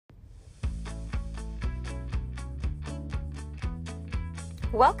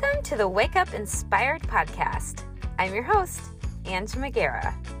Welcome to the Wake Up Inspired podcast. I'm your host, Ange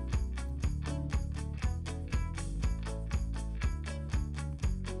Magera.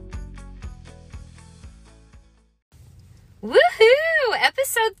 Woohoo!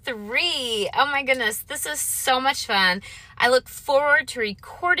 Episode 3. Oh my goodness, this is so much fun. I look forward to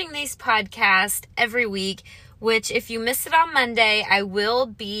recording these podcasts every week, which if you missed it on Monday, I will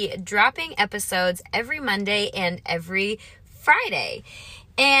be dropping episodes every Monday and every Friday.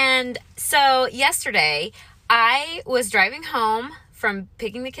 And so yesterday, I was driving home from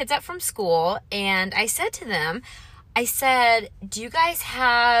picking the kids up from school, and I said to them, do you guys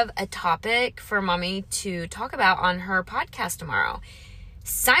have a topic for mommy to talk about on her podcast tomorrow?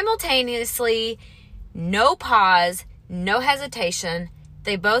 Simultaneously, no pause, no hesitation,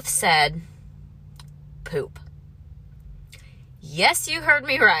 they both said, poop. Yes, you heard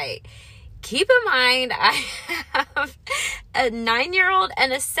me right. Keep in mind, I have a 9-year-old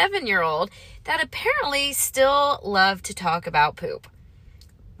and a 7-year-old that apparently still love to talk about poop.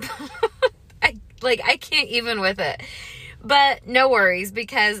 I can't even with it. But no worries,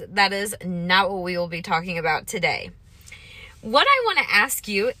 because that is not what we will be talking about today. What I want to ask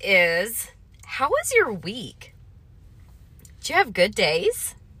you is, how was your week? Did you have good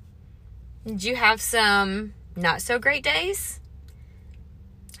days? Did you have some not so great days?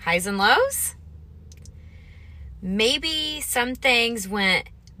 Highs and lows? Maybe some things went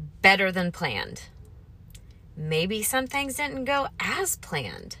better than planned. Maybe some things didn't go as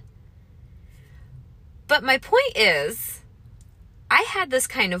planned. But my point is, I had this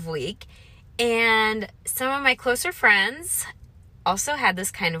kind of week, and some of my closer friends also had this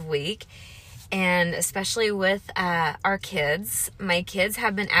kind of week. And especially with our kids, my kids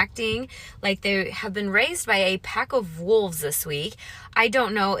have been acting like they have been raised by a pack of wolves this week. I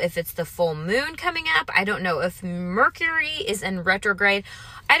don't know if it's the full moon coming up. I don't know if Mercury is in retrograde.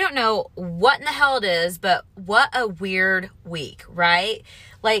 I don't know what in the hell it is, but what a weird week, right?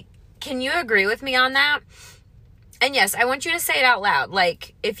 Can you agree with me on that? And yes, I want you to say it out loud,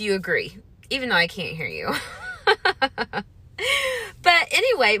 if you agree, even though I can't hear you. But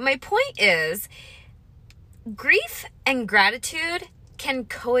anyway, my point is, grief and gratitude can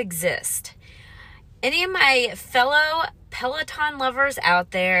coexist. Any of my fellow Peloton lovers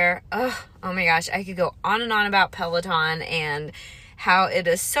out there, oh my gosh, I could go on and on about Peloton and how it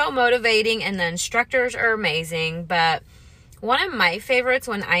is so motivating and the instructors are amazing. But one of my favorites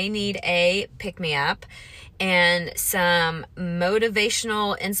when I need a pick-me-up and some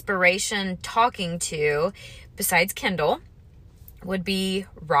motivational inspiration talking to, besides Kendall, would be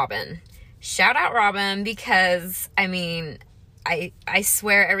Robin. Shout out Robin, because I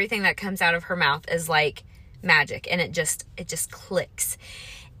swear everything that comes out of her mouth is like magic, and it just clicks.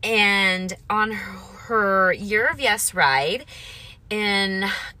 And on her Year of Yes ride in,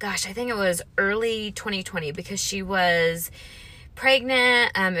 I think it was early 2020, because she was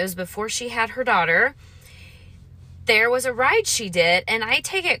pregnant. It was before she had her daughter. There was a ride she did, and I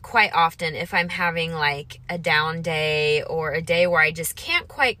take it quite often if I'm having a down day or a day where I just can't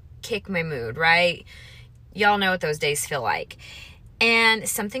quite kick my mood, right? Y'all know what those days feel like. And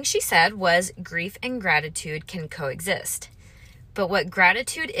something she said was, grief and gratitude can coexist. But what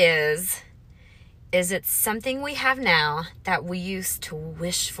gratitude is it's something we have now that we used to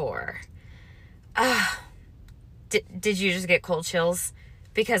wish for. Did you just get cold chills?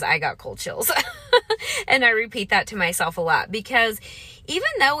 Because I got cold chills. And I repeat that to myself a lot, because even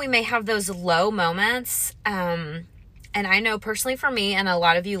though we may have those low moments, and I know personally for me and a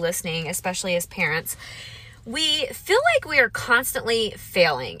lot of you listening, especially as parents, we feel like we are constantly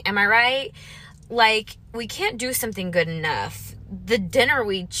failing. Am I right? We can't do something good enough. The dinner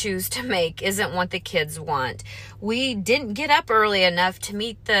we choose to make isn't what the kids want. We didn't get up early enough to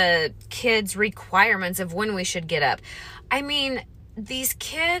meet the kids' requirements of when we should get up. These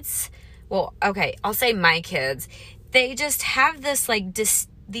kids, I'll say my kids, they just have this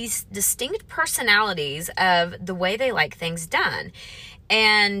these distinct personalities of the way they like things done.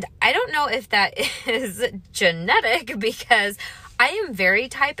 And I don't know if that is genetic, because I am very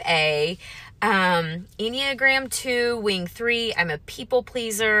type A, Enneagram 2, wing 3. I'm a people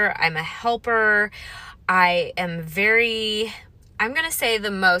pleaser. I'm a helper. I am I'm going to say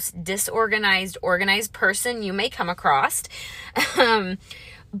the most disorganized, organized person you may come across.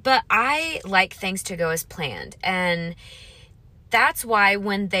 But I like things to go as planned. And that's why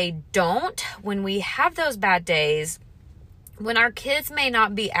when we have those bad days, when our kids may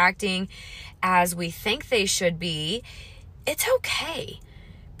not be acting as we think they should be, it's okay.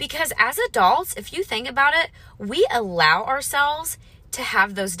 Because as adults, if you think about it, we allow ourselves to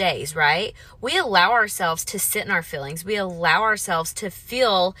have those days, right? We allow ourselves to sit in our feelings. We allow ourselves to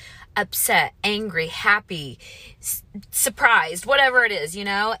feel upset, angry, happy, surprised, whatever it is,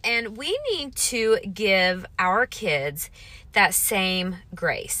 and we need to give our kids that same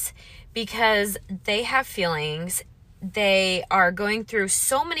grace because they have feelings. They are going through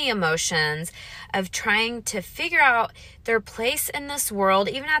so many emotions of trying to figure out their place in this world,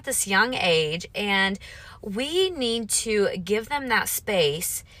 even at this young age. And we need to give them that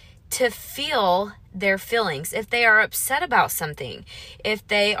space to feel their feelings. If they are upset about something, if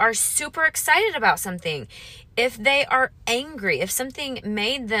they are super excited about something, if they are angry, if something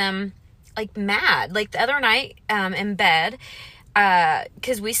made them like mad, like the other night in bed,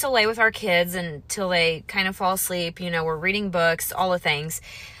 because we still lay with our kids until they kind of fall asleep. We're reading books, all the things.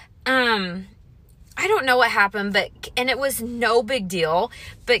 I don't know what happened, and it was no big deal,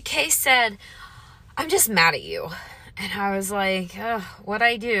 but Kay said, "I'm just mad at you." And I was like, what'd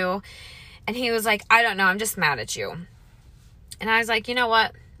I do? And he was like, "I don't know. I'm just mad at you." And I was like, "You know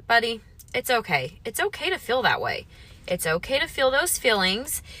what, buddy? It's okay. It's okay to feel that way. It's okay to feel those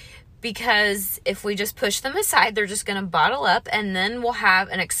feelings. Because if we just push them aside, they're just going to bottle up and then we'll have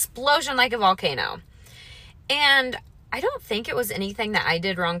an explosion like a volcano." And I don't think it was anything that I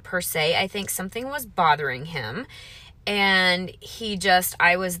did wrong per se. I think something was bothering him and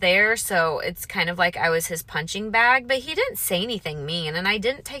I was there. So it's kind of like I was his punching bag, but he didn't say anything mean and I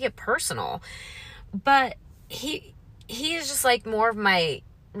didn't take it personal. But he is just like more of my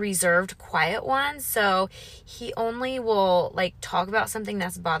reserved, quiet one. So he only will like talk about something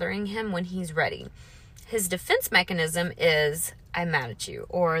that's bothering him when he's ready. His defense mechanism is, "I'm mad at you,"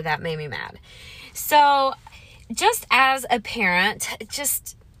 or "that made me mad." So just as a parent,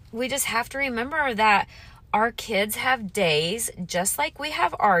 we just have to remember that our kids have days just like we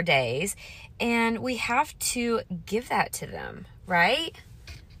have our days, and we have to give that to them, right?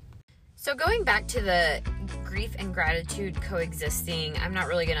 So going back to the grief and gratitude coexisting, I'm not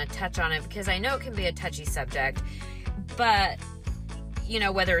really going to touch on it because I know it can be a touchy subject, but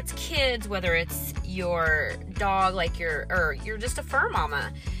whether it's kids, whether it's your dog, or you're just a fur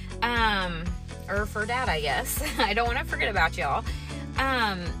mama, or fur dad, I guess. I don't want to forget about y'all.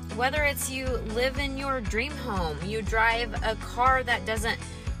 Whether it's you live in your dream home, you drive a car that doesn't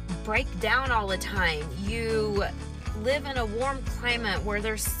break down all the time, you live in a warm climate where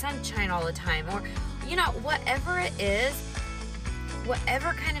there's sunshine all the time, or whatever it is,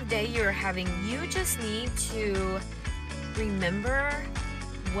 whatever kind of day you're having, you just need to remember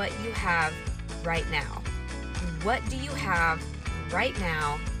what you have right now. What do you have right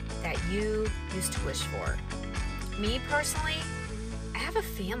now that you used to wish for? Me personally, I have a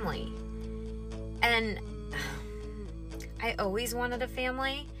family, and I always wanted a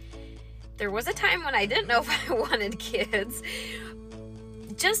family. There was a time when I didn't know if I wanted kids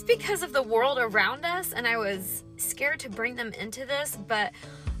just because of the world around us, and I was scared to bring them into this, but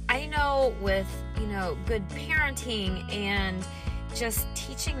I know with, good parenting and just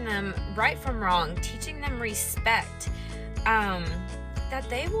teaching them right from wrong, teaching them respect, that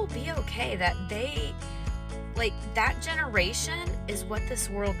they will be okay, that that generation is what this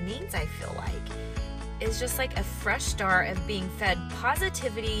world needs, I feel like. It's just like a fresh start of being fed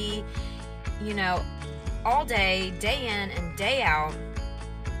positivity, all day, day in and day out.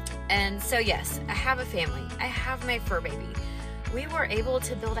 And so yes, I have a family. I have my fur baby. We were able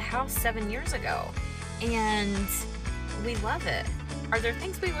to build a house 7 years ago, and we love it. Are there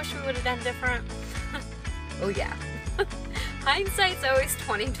things we wish we would have done different? Oh yeah. Hindsight's always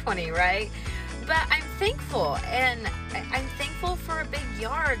 20/20, right? But I'm thankful, and I'm thankful for a big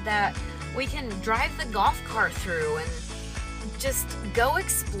yard that we can drive the golf cart through and just go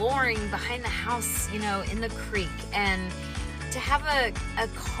exploring behind the house, in the creek, and to have a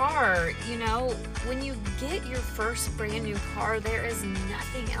car, when you get your first brand new car, there is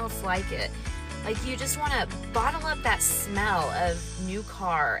nothing else like it. Like, you just want to bottle up that smell of new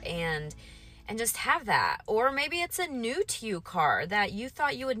car and just have that. Or maybe it's a new to you car that you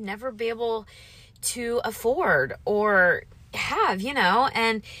thought you would never be able to afford or have,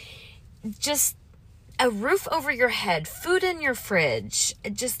 and just a roof over your head, food in your fridge,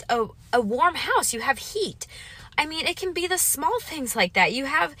 just a warm house. You have heat. I mean, it can be the small things like that. You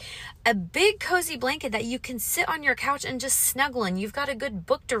have a big cozy blanket that you can sit on your couch and just snuggle in. You've got a good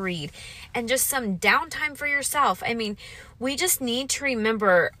book to read and just some downtime for yourself. I mean, we just need to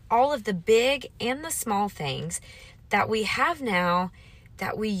remember all of the big and the small things that we have now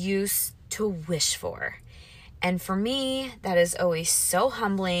that we used to wish for. And for me, that is always so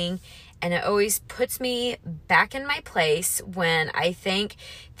humbling And it always puts me back in my place when I think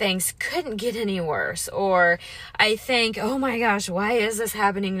things couldn't get any worse, or I think, oh my gosh, why is this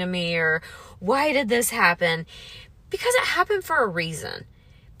happening to me? Or why did this happen? Because it happened for a reason.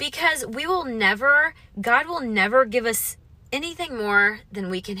 Because God will never give us anything more than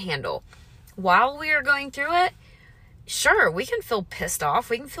we can handle. While we are going through it, sure, we can feel pissed off,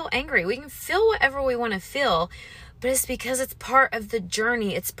 we can feel angry, we can feel whatever we want to feel, but it's because it's part of the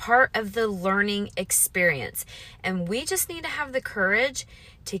journey. It's part of the learning experience. And we just need to have the courage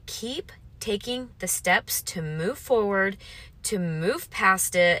to keep taking the steps to move forward, to move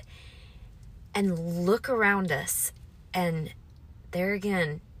past it, and look around us. And there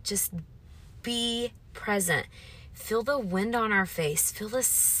again, just be present. Feel the wind on our face. Feel the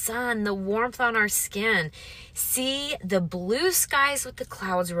sun, the warmth on our skin. See the blue skies with the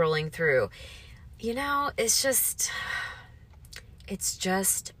clouds rolling through. It's just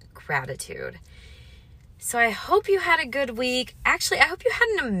gratitude. So I hope you had a good week. Actually, I hope you had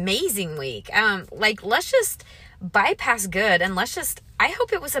an amazing week. Let's just bypass good and I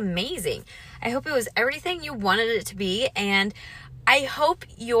hope it was amazing. I hope it was everything you wanted it to be. And I hope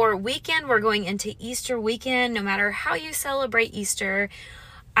your weekend, we're going into Easter weekend, no matter how you celebrate Easter,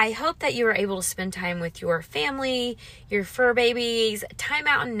 I hope that you are able to spend time with your family, your fur babies, time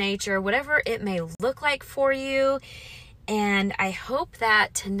out in nature, whatever it may look like for you. And I hope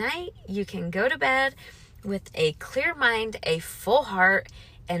that tonight you can go to bed with a clear mind, a full heart,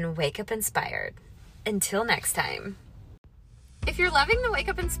 and wake up inspired. Until next time. If you're loving the Wake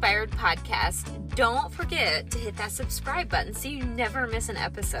Up Inspired podcast, don't forget to hit that subscribe button so you never miss an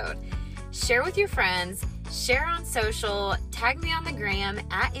episode. Share with your friends, share on social, tag me on the gram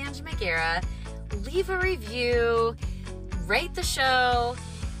at Ange Magera, leave a review, rate the show,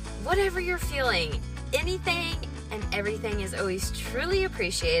 whatever you're feeling. Anything and everything is always truly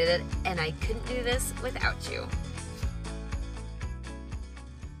appreciated, and I couldn't do this without you.